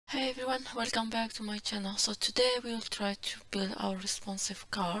Hey everyone, welcome back to my channel. So today we will try to build our responsive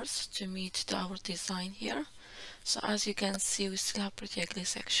cards to meet our design here. So as you can see, we still have pretty ugly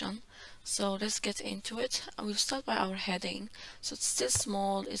section. So let's get into it. We'll start by our heading. So it's still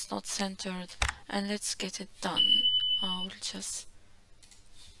small, it's not centered, and let's get it done. We'll just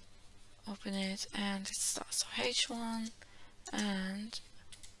open it and let's start. So H1, and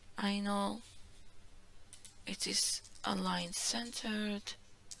I know it is aligned centered,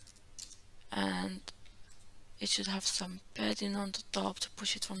 and it should have some padding on the top to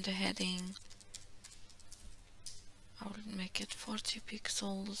push it from the heading. I will make it 40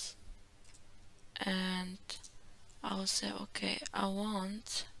 pixels, and I will say okay, I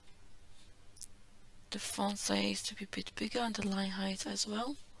want the font size to be a bit bigger and the line height as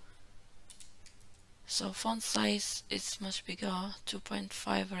well. So font size is much bigger,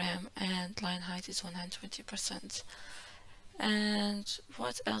 2.5 rem, and line height is 120%. And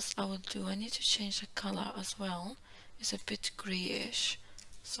what else I will do, I need to change the color as well. It's a bit grayish,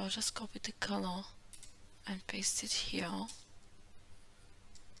 so I'll just copy the color and paste it here.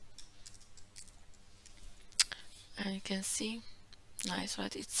 And you can see, nice,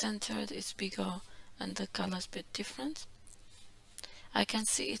 right? It's centered, it's bigger, and the color is a bit different. I can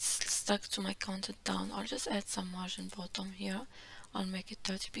see it's stuck to my content down. I'll just add some margin bottom here. I'll make it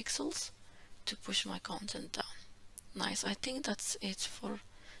 30 pixels to push my content down. Nice, I think that's it for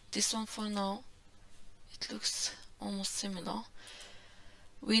this one for now. It looks almost similar.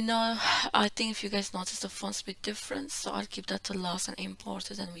 We know, I think if you guys notice, the font's a bit different, so I'll keep that to last and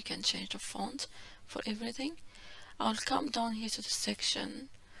import it, and we can change the font for everything. I'll come down here to the section.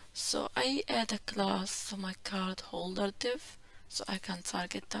 So I add a class to my card holder div, so I can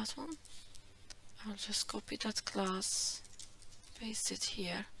target that one. I'll just copy that class, paste it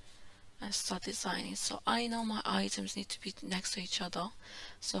here, and start designing. So I know my items need to be next to each other.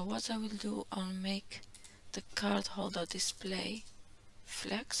 So what I will do, I'll make the card holder display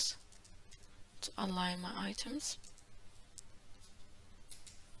flex to align my items.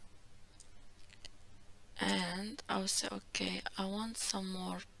 And I will say okay, I want some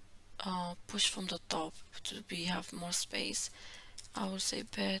more push from the top to have more space. I will say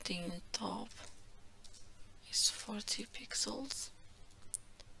padding top is 40 pixels,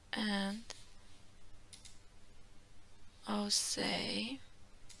 and I'll say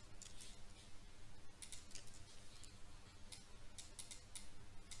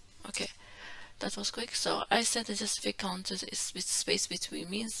okay, that was quick. So I said the specific content is with space between,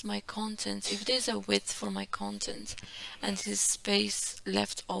 means my content, if there's a width for my content and there's space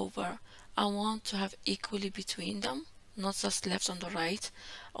left over, I want to have equally between them, not just left on the right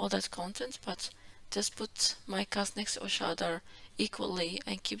all that content, but just put my cards next to each other equally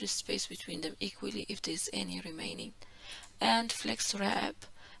and keep the space between them equally if there's any remaining. And flex wrap,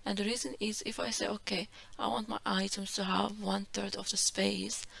 and the reason is, if I say okay, I want my items to have 1/3 of the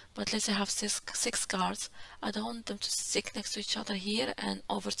space, but let's say I have six cards, I don't want them to stick next to each other here and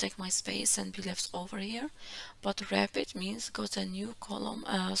overtake my space and be left over here. But wrap it means go to a new column,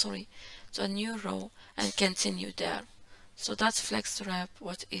 to a new row and continue there. So that's flex wrap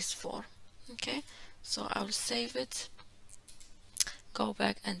what is for. Okay, so I will save it, go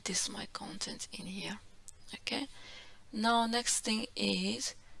back, and this is my content in here. Okay, now next thing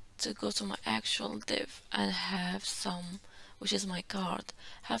is to go to my actual div and have some, which is my card,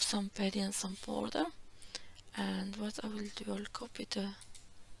 have some padding and some border. And what I will do, I'll copy the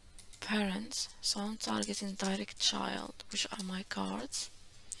parents, so I'm targeting direct child, which are my cards,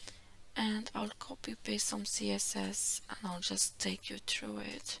 and I'll copy paste some CSS and I'll just take you through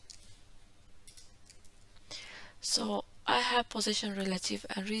it. So I have position relative,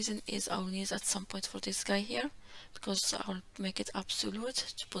 and reason is I'll need at some point for this guy here, because I'll make it absolute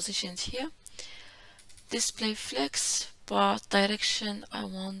to position it here. Display flex, but direction I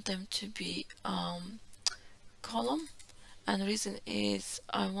want them to be column, and reason is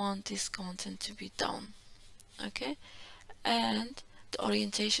I want this content to be down. Okay, and the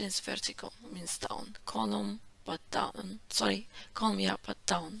orientation is vertical, means down, column but down, column, yeah, but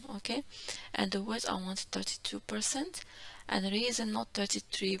down. Okay, and the width I want 32%, and the reason not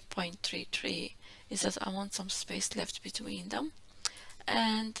 33.33 is that I want some space left between them,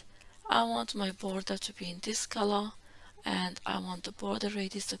 and I want my border to be in this color, and I want the border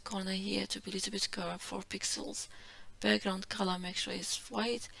radius, the corner here, to be a little bit curved, 4 pixels. Background color, make sure it's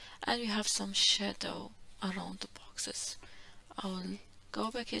white, and we have some shadow around the boxes. I will go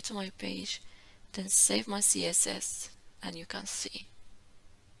back here to my page, then save my CSS, and you can see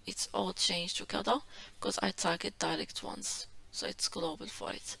it's all changed together because I target direct ones, so it's global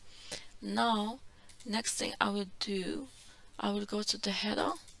for it. Now next thing I will do, I will go to the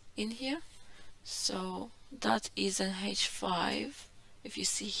header in here. So that is an H5 if you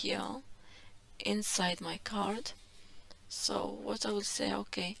see here inside my card. So what I will say,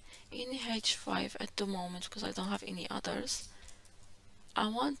 okay, in H5 at the moment, because I don't have any others, I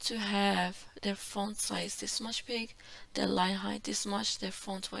want to have their font size this much big, their line height this much, their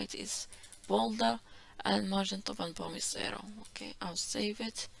font weight is bolder, and margin top and bottom is 0. Okay, I'll save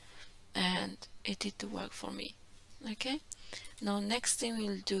it, and it did the work for me. Okay, now next thing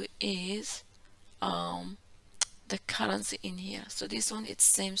we'll do is the currency in here. So this one, it's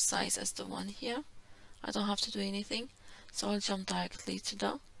same size as the one here. I don't have to do anything, so I'll jump directly to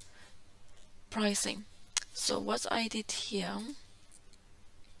the pricing. So what I did here,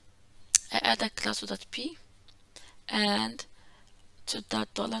 I add a class with that P, and to that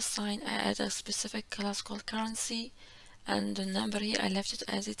 $sign I add a specific class called currency, and the number here I left it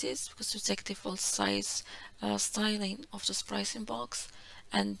as it is because to take default size styling of this pricing box.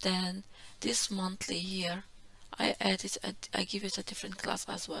 And then this monthly here I add it, I give it a different class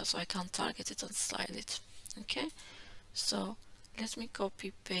as well, so I can target it and style it. Okay, so let me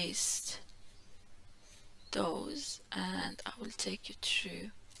copy paste those and I will take you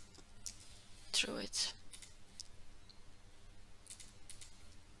through it.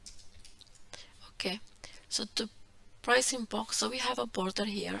 Okay, so the pricing box, so we have a border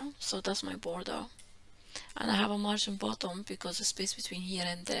here, so that's my border, and I have a margin bottom because the space between here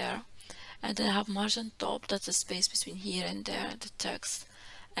and there, and then I have margin top, that's the space between here and there, the text,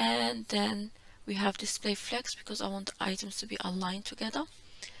 and then we have display flex because I want the items to be aligned together,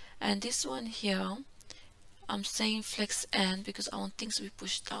 and this one here I'm saying flex n because I want things to be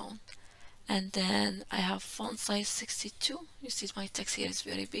pushed down. And then I have font size 62, you see my text here is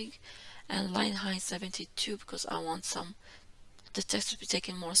very big, and line height 72 because I want the text to be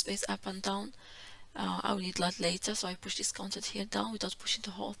taking more space up and down. I will need that later, so I push this content here down without pushing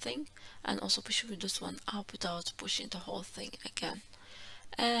the whole thing, and also pushing this one up without pushing the whole thing again.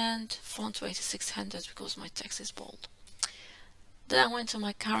 And font weight is 600 because my text is bold. Then I went to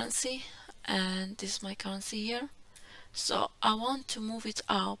my currency, and this is my currency here. So I want to move it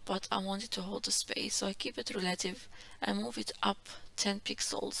up, but I want it to hold the space, so I keep it relative and move it up 10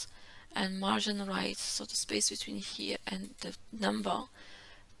 pixels and margin right, so the space between here and the number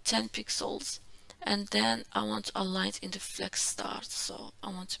 10 pixels, and then I want to align it in the flex start, so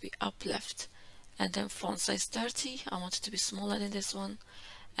I want to be up left, and then font size 30, I want it to be smaller than this one,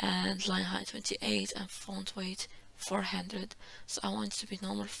 and line height 28 and font weight 400, so I want it to be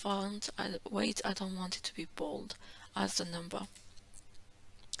normal font weight, I don't want it to be bold as the number.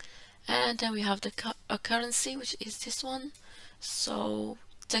 And then we have the currency, which is this one. So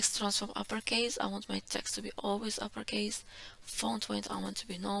text transform uppercase, I want my text to be always uppercase. Font weight I want to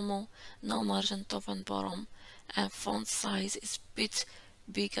be normal, no margin top and bottom, and font size is a bit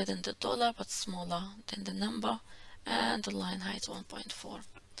bigger than the dollar but smaller than the number, and the line height 1.4.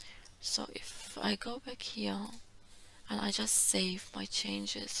 So if I go back here and I just save my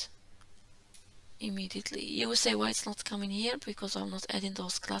changes immediately, you will say why it's not coming here, because I'm not adding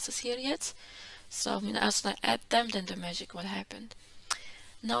those classes here yet. So as I add them, then the magic will happen.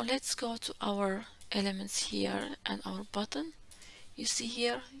 Now let's go to our elements here and our button. You see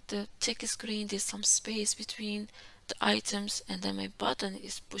here the tick is green, there's some space between the items, and then my button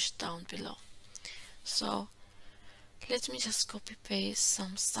is pushed down below. So let me just copy paste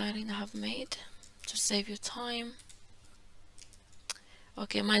some styling I have made to save you time.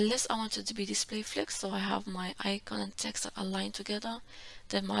 Okay, my list I want it to be display flex, so I have my icon and text that align together.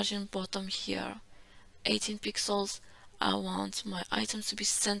 The margin bottom here 18 pixels. I want my items to be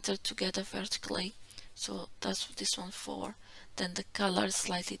centered together vertically, so that's what this one for. Then the color is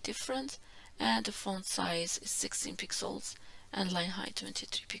slightly different, and the font size is 16 pixels and line height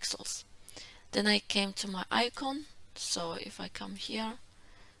 23 pixels. Then I came to my icon, so if I come here,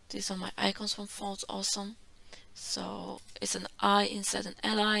 these are my icons from Fonts Awesome. So it's an I instead of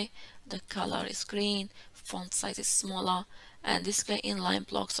an LI, the color is green, font size is smaller, and display inline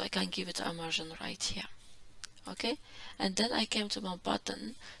block, so I can give it a immersion right here. Okay, and then I came to my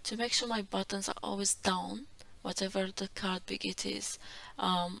button to make sure my buttons are always down, whatever the card big it is.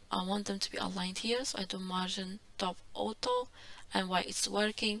 I want them to be aligned here, so I do margin top auto, and why it's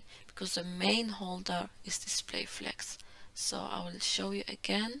working, because the main holder is display flex. So I will show you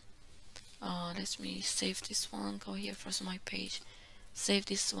again. Let me save this one, go here first on my page, save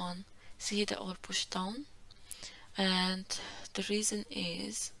this one, see they're all pushed down, and the reason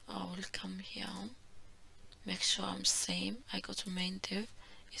is I will come here, make sure I'm same, I go to main div,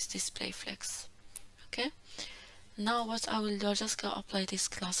 is display flex. Okay, now what I will do, I'll just go apply these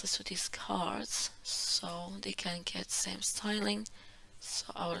classes to these cards so they can get same styling So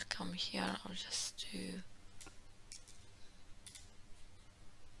I will come here, I'll just do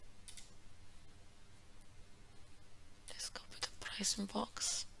let's copy the pricing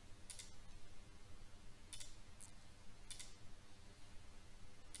box.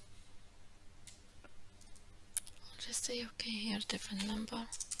 I'll just say okay here, different number,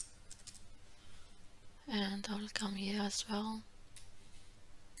 and I'll come here as well.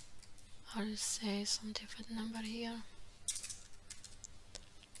 I'll say some different number here,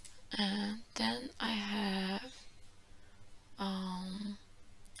 and then I have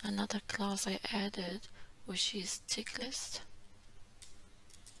another class I added, which is tick list,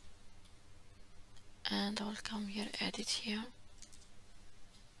 and I'll come here, edit here,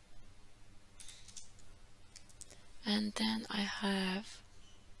 and then I have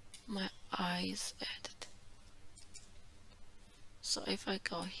my eyes added. So if I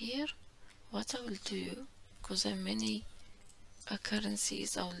go here, what I will do, because there are many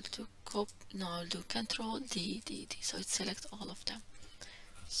currencies, I will do I'll do Control D, so it selects all of them,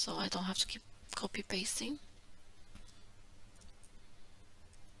 so I don't have to keep copy pasting.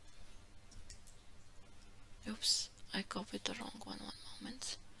 Oops, I copied the wrong one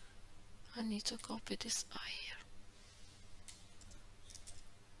moment. I need to copy this eye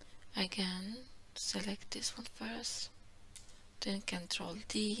here. Again, select this one first, then Control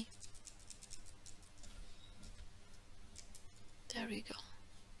D. There we go.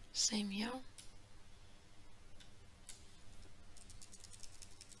 Same here.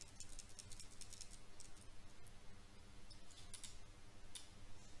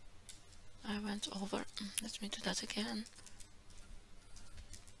 I went over. Let me do that again.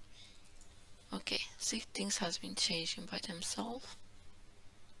 Okay, see, things has been changing by themselves.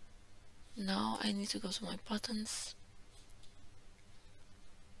 Now I need to go to my buttons,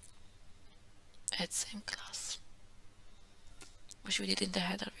 add same class, which we did in the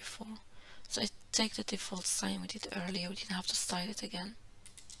header before. So I take the default sign we did earlier, we didn't have to style it again.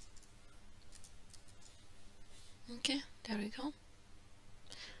 Okay, there we go.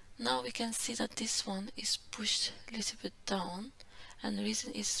 Now we can see that this one is pushed a little bit down, and the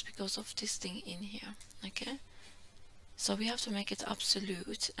reason is because of this thing in here. Okay, so we have to make it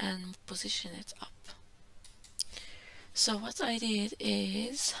absolute and position it up. So what I did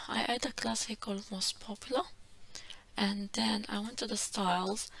is I add a class I call most popular, and then I went to the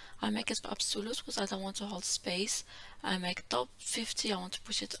styles, I make it absolute because I don't want to hold space. I make top 50, I want to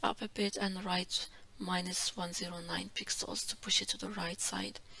push it up a bit, and right -109 pixels to push it to the right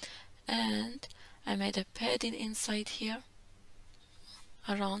side. And I made a padding inside here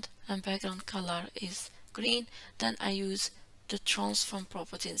around, and background color is green. Then I use the transform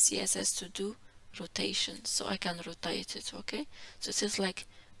property in CSS to do rotation, so I can rotate it. Okay, so it is like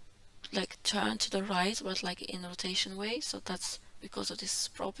turn to the right, but like in rotation way, so that's because of this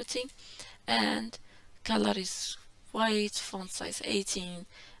property. And color is white, font size 18,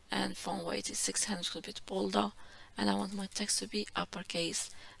 and font weight is 600, a bit bolder. And I want my text to be uppercase,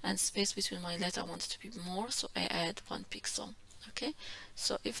 and space between my letter I want it to be more, so I add 1 pixel. Okay,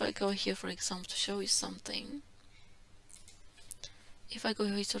 so if I go here, for example, to show you something, if I go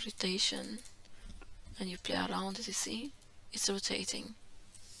here to rotation and you play around, as you see, it's rotating.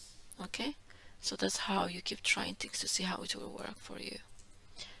 Okay, so that's how you keep trying things to see how it will work for you.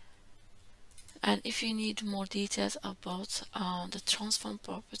 And if you need more details about the transform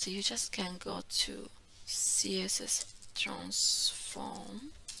property, you just can go to CSS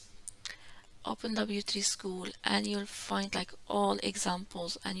transform, open W3 School, and you'll find like all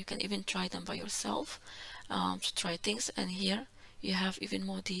examples, and you can even try them by yourself to try things. And here you have even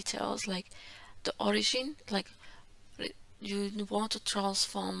more details, like the origin, like you want to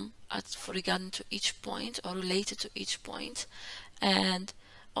transform regarding to each point or related to each point, and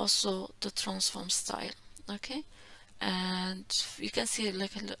also the transform style. Okay, and you can see,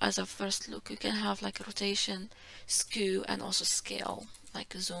 like, as a first look, you can have like a rotation, skew, and also scale,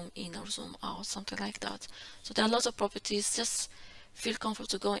 like zoom in or zoom out, something like that. So there are lots of properties. Just feel comfortable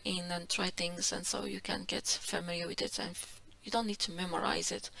to go in and try things, and so you can get familiar with it, and you don't need to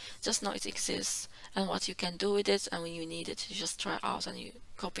memorize it, just know it exists and what you can do with it, and when you need it, you just try out and you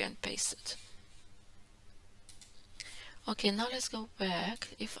copy and paste it. Okay, now let's go back.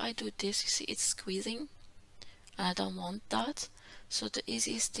 If I do this, you see it's squeezing, and I don't want that. So the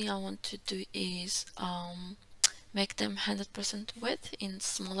easiest thing I want to do is make them 100% width in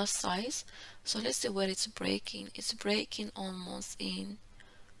smaller size. So let's see where it's breaking. It's breaking almost in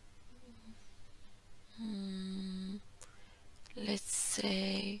let's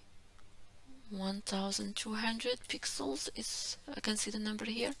say 1200 pixels. Is I can see the number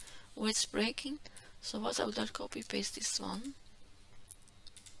here where it's breaking. So what I will do, I'll copy paste this one,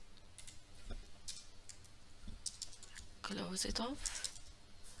 close it off,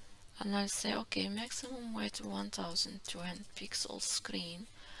 and I'll say okay, maximum weight 1200 pixel screen.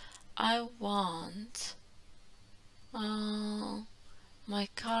 I want my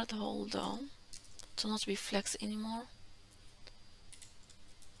card holder to not be flex anymore.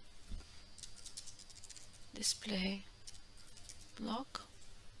 Display block.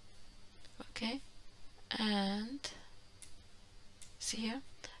 Okay, and see here,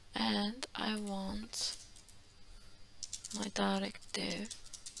 and I want my directive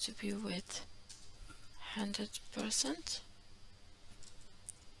to be with 100%,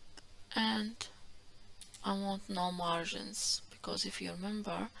 and I want no margins, because if you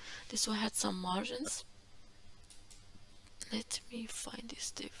remember, this one had some margins. Let me find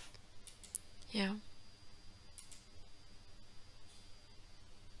this div. Yeah.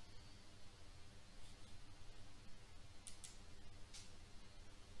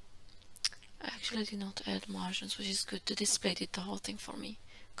 Actually, I did not add margins, which is good. The display did the whole thing for me.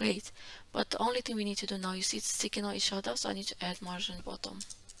 Great. But the only thing we need to do now, you see it's sticking on each other, so I need to add margin bottom.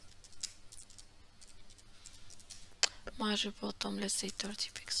 Margin bottom, let's say 30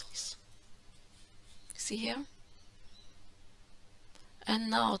 pixels. See here? And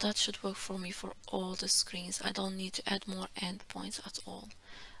now that should work for me for all the screens. I don't need to add more endpoints at all.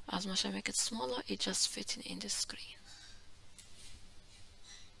 As much as I make it smaller, it just fits in the screen.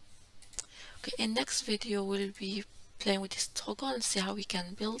 Okay, in next video we'll be playing with this toggle and see how we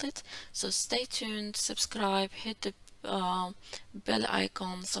can build it. So stay tuned, subscribe, hit the bell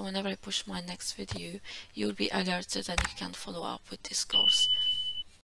icon, so whenever I push my next video you'll be alerted and you can follow up with this course.